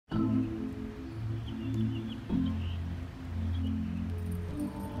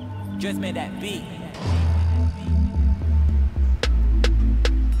Just made that beat.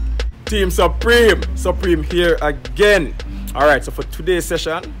 Team Supreme here again. Alright, so for today's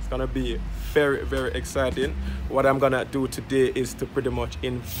session, it's gonna be very, very exciting. What I'm gonna do today is to pretty much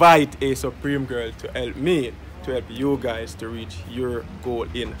invite a Supreme girl to help me, to help you guys to reach your goal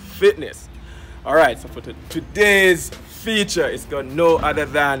in fitness. Alright, so for today's feature, it's got no other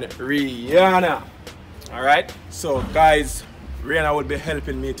than Rihanna. Alright, so guys, Rihanna will be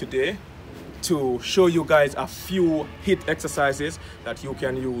helping me today to show you guys a few HIIT exercises that you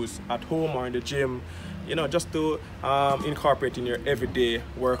can use at home or in the gym, you know, just to incorporate in your everyday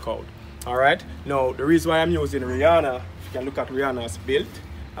workout. All right, now the reason why I'm using Rihanna, if you can look at Rihanna's build,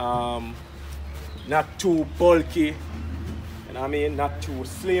 not too bulky, you know what I mean, not too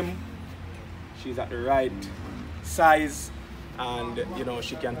slim. She's at the right size, and you know,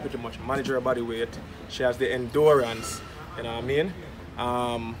 she can pretty much manage her body weight. She has the endurance, you know what I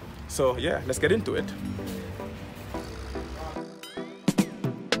mean. So yeah, let's get into it.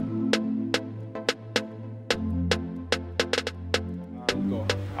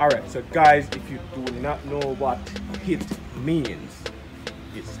 Alright, so guys, if you do not know what HIIT means,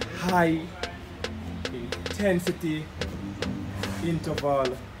 it's high intensity interval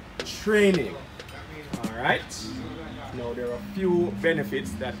training. Alright, now there are a few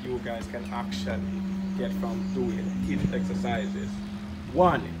benefits that you guys can actually get from doing HIIT exercises.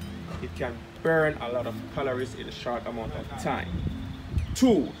 One, it can burn a lot of calories in a short amount of time.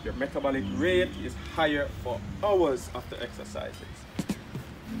 Two, your metabolic rate is higher for hours after exercises.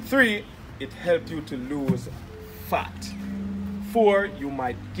 Three, it helps you to lose fat. Four, you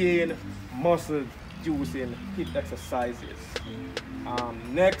might gain muscle using HIIT exercises.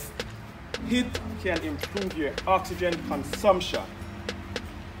 Next, HIIT can improve your oxygen consumption.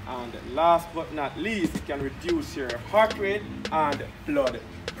 And last but not least, it can reduce your heart rate and blood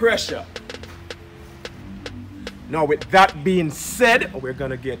pressure. Now with that being said, we're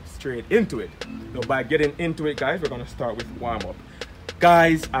gonna get straight into it. Now by getting into it, guys, we're gonna start with warm-up.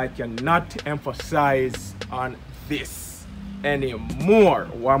 Guys, I cannot emphasize on this anymore.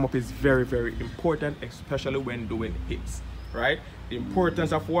 Warm-up is very, very important, especially when doing HIITs, right? The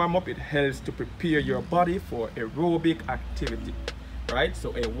importance of warm-up, it helps to prepare your body for aerobic activity. Right?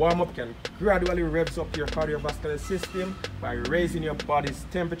 So a warm-up can gradually rev up your cardiovascular system by raising your body's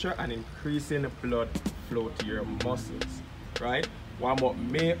temperature and increasing blood flow to your muscles. Right? Warm-up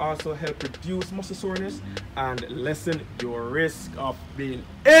may also help reduce muscle soreness and lessen your risk of being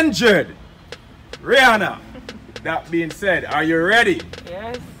injured. Rihanna, that being said, are you ready?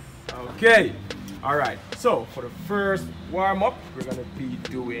 Yes. Okay. Alright, so for the first warm-up, we're going to be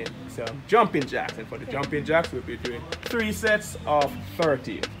doing some jumping jacks. And for the jumping jacks, we'll be doing 3 sets of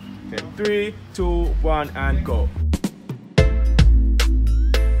 30. Then 3, 2, 1, and go.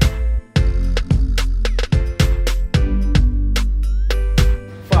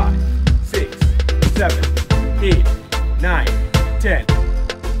 5, 6, 7, 8, 9, 10.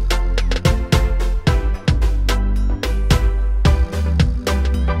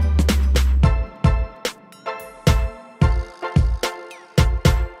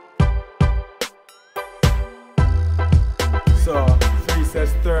 So 3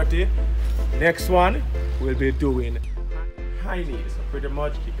 sets 30. Next one, we'll be doing high knees. So pretty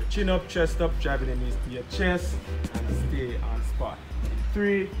much keep your chin up, chest up, driving the knees to your chest, and stay on spot.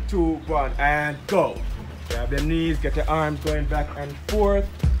 3, 2, 1, and go. Grab the knees, get the arms going back and forth,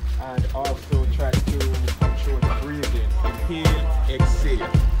 and also try to control the breathing. Inhale, exhale.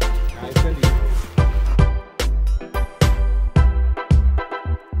 Nice and easy.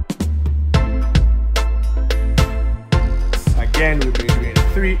 Again, we'll be doing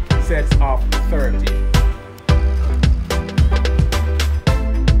 3 sets of 30.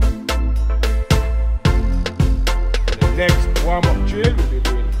 For the next warm-up drill, we'll be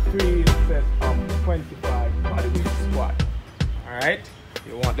doing 3 sets of 25 bodyweight squat. Alright?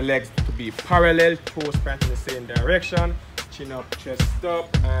 You want the legs to be parallel, toes pointing in the same direction. Chin up, chest up,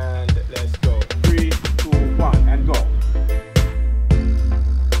 and let's go. 3, 2, 1, and go.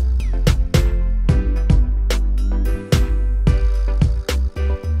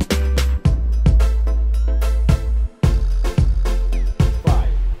 5,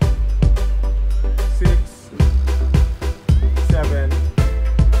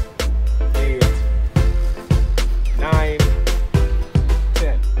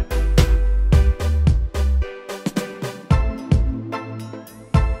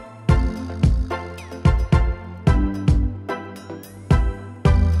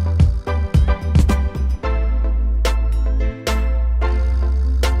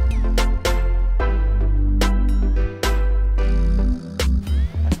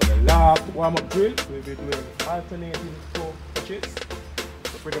 warm-up drill, we'll be doing alternating toe touches.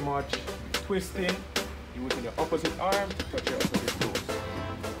 So pretty much twisting, using your opposite arm to touch your opposite toes.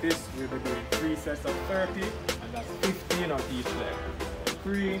 This we'll be doing 3 sets of 30, and that's 15 on each leg.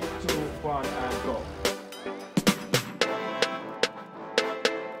 3, 2, 1, and go.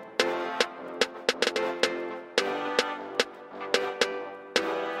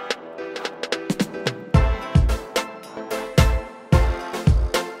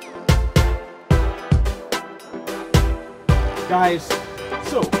 Guys,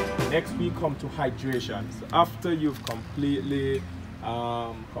 so next we come to hydration. So after you've completely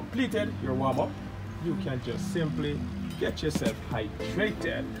completed your warm-up, you can just simply get yourself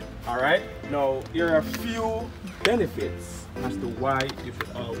hydrated. Alright, now here are a few benefits as to why you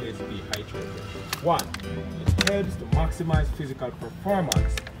should always be hydrated. 1, it helps to maximize physical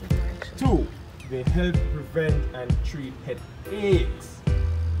performance. 2, they help prevent and treat headaches.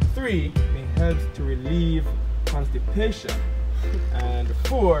 3, they help to relieve constipation. And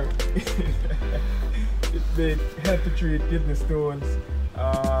 4, they help to treat kidney stones.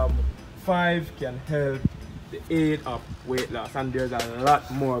 5 can help the aid of weight loss, and there's a lot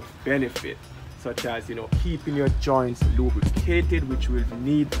more benefit, such as keeping your joints lubricated, which will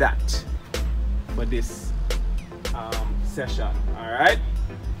need that for this session. All right,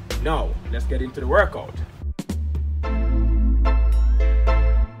 now let's get into the workout.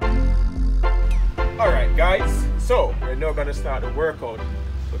 All right, guys. So we're now going to start the workout.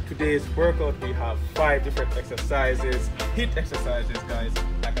 For today's workout, we have 5 different exercises, HIIT exercises, guys.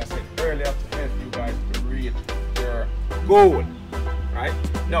 Like I said earlier, to help you guys to reach your goal. Right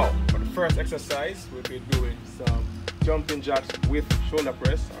now, for the first exercise, we'll be doing some jumping jacks with shoulder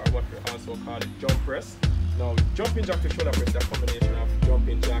press, or what we also call it jump press. Now, jumping jack to shoulder press is a combination of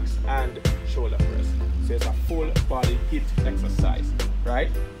jumping jacks and shoulder press. So it's a full body HIIT exercise.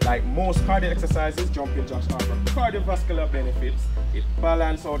 Right? Like most cardio exercises, jumping jacks offer cardiovascular benefits. It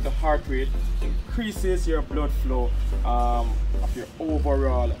balances out the heart rate, increases your blood flow of your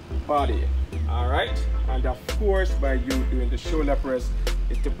overall body. Alright? And of course, by you doing the shoulder press,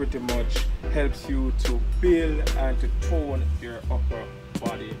 it pretty much helps you to build and to tone your upper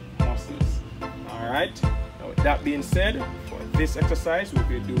body muscles. Alright? Now with that being said, for this exercise, we'll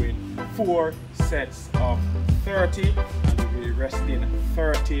be doing 4 sets of 30, and we'll be resting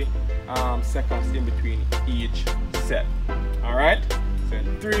 30 seconds in between each set. Alright? So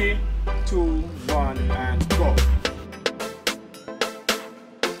 3, 2, 1, and go.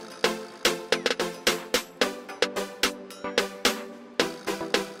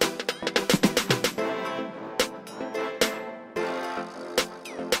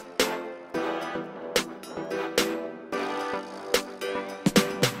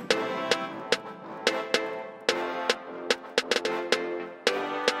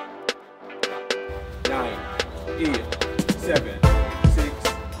 Nine, 8, 7, 6,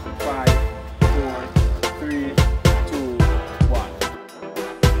 5, 4, 3, 2, 1.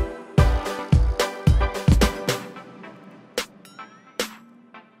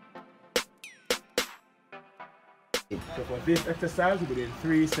 So for this exercise, we'll be doing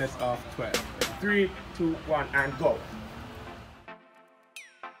 3 sets of 12. 3, 2, 1, and go.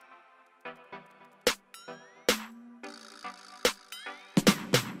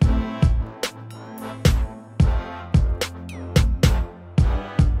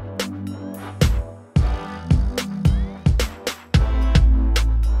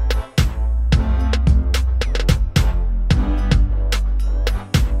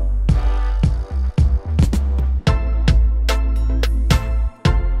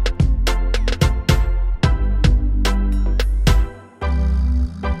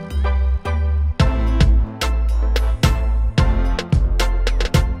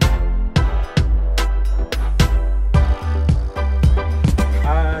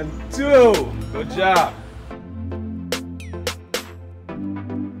 Good job.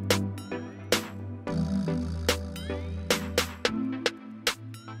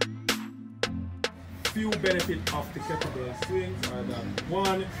 Few benefits of the kettlebell swings are that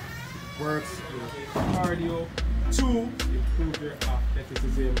 1, works your cardio, 2, improve your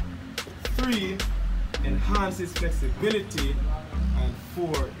athleticism, 3, enhances flexibility, and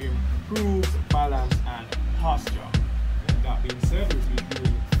 4, improves balance and posture. That being said, we'll be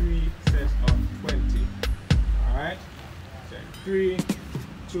doing 3 sets of 20. Alright? So 3,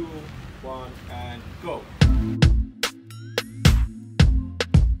 2, 1, and go.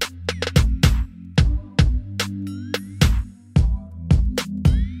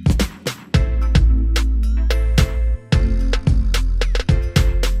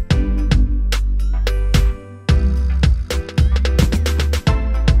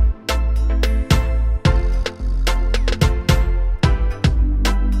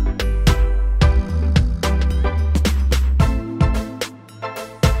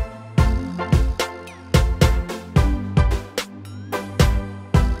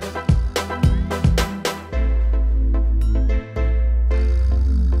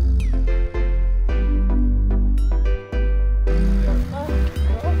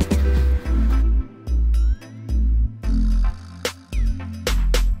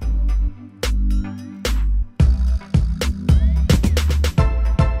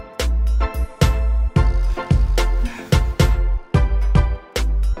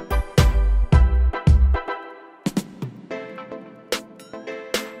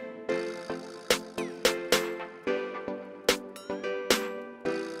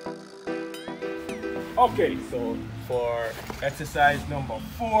 Okay, so for exercise number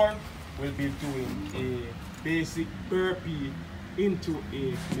 4, we'll be doing a basic burpee into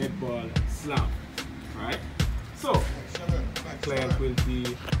a med ball slam. Alright? So, my client will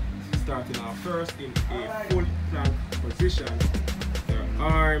be starting off first in a full plank position, their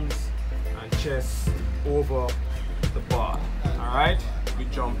arms and chest over the bar. Alright? We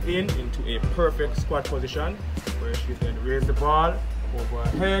jump into a perfect squat position where she then raise the ball over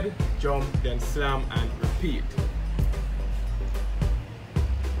her head, jump, then slam and repeat.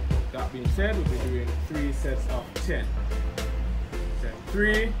 That being said, we'll be doing 3 sets of 10. Set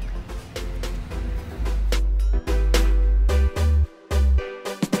 3.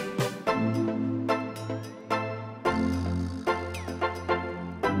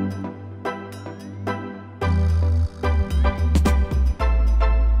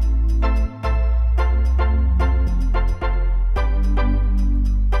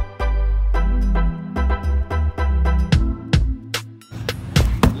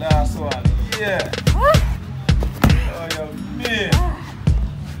 Last one, yeah. Oh, you man.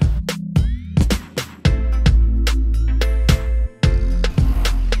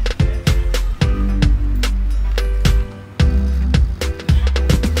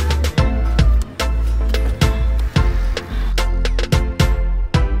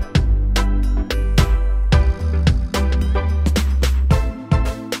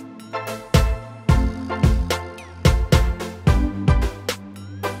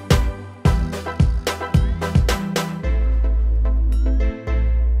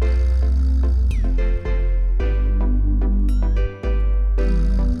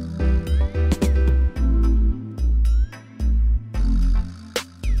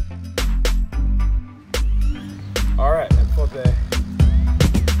 Alright, and for the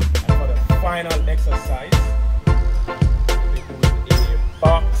final exercise, we're doing a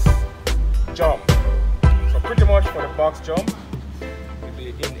box jump. So pretty much for the box jump, we'll be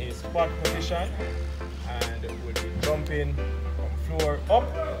in a squat position and we'll be jumping from floor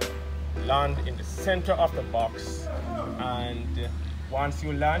up, land in the center of the box, and once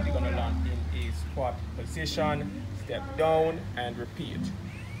you land, you're going to land in a squat position, step down and repeat.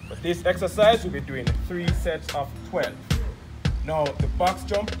 For this exercise, we'll be doing 3 sets of 12. Now, the box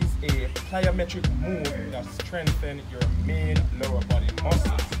jump is a plyometric move that strengthens your main lower body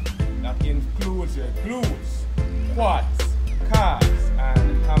muscles. That includes your glutes, quads, calves,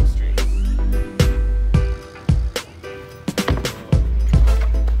 and hamstrings.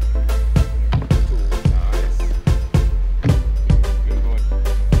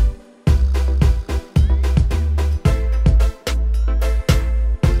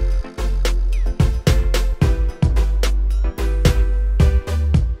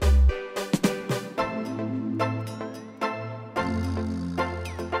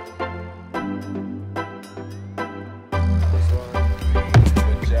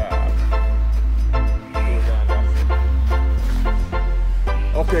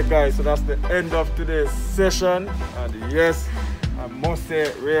 Okay guys, so that's the end of today's session, and yes, I must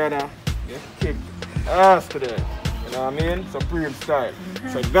say Rihanna kicked ass today, you know what I mean? Supreme style.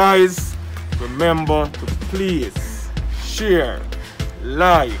 So guys, remember to please share,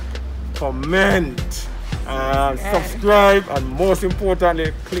 like, comment, subscribe, and most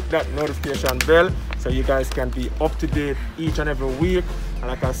importantly, click that notification bell so you guys can be up to date each and every week. And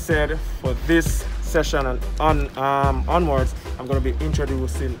like I said, for this session and onwards, I'm going to be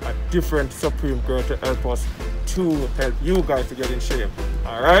introducing a different Supreme girl to help us to help you guys to get in shape.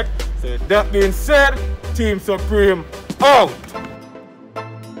 Alright, so that being said, Team Supreme out!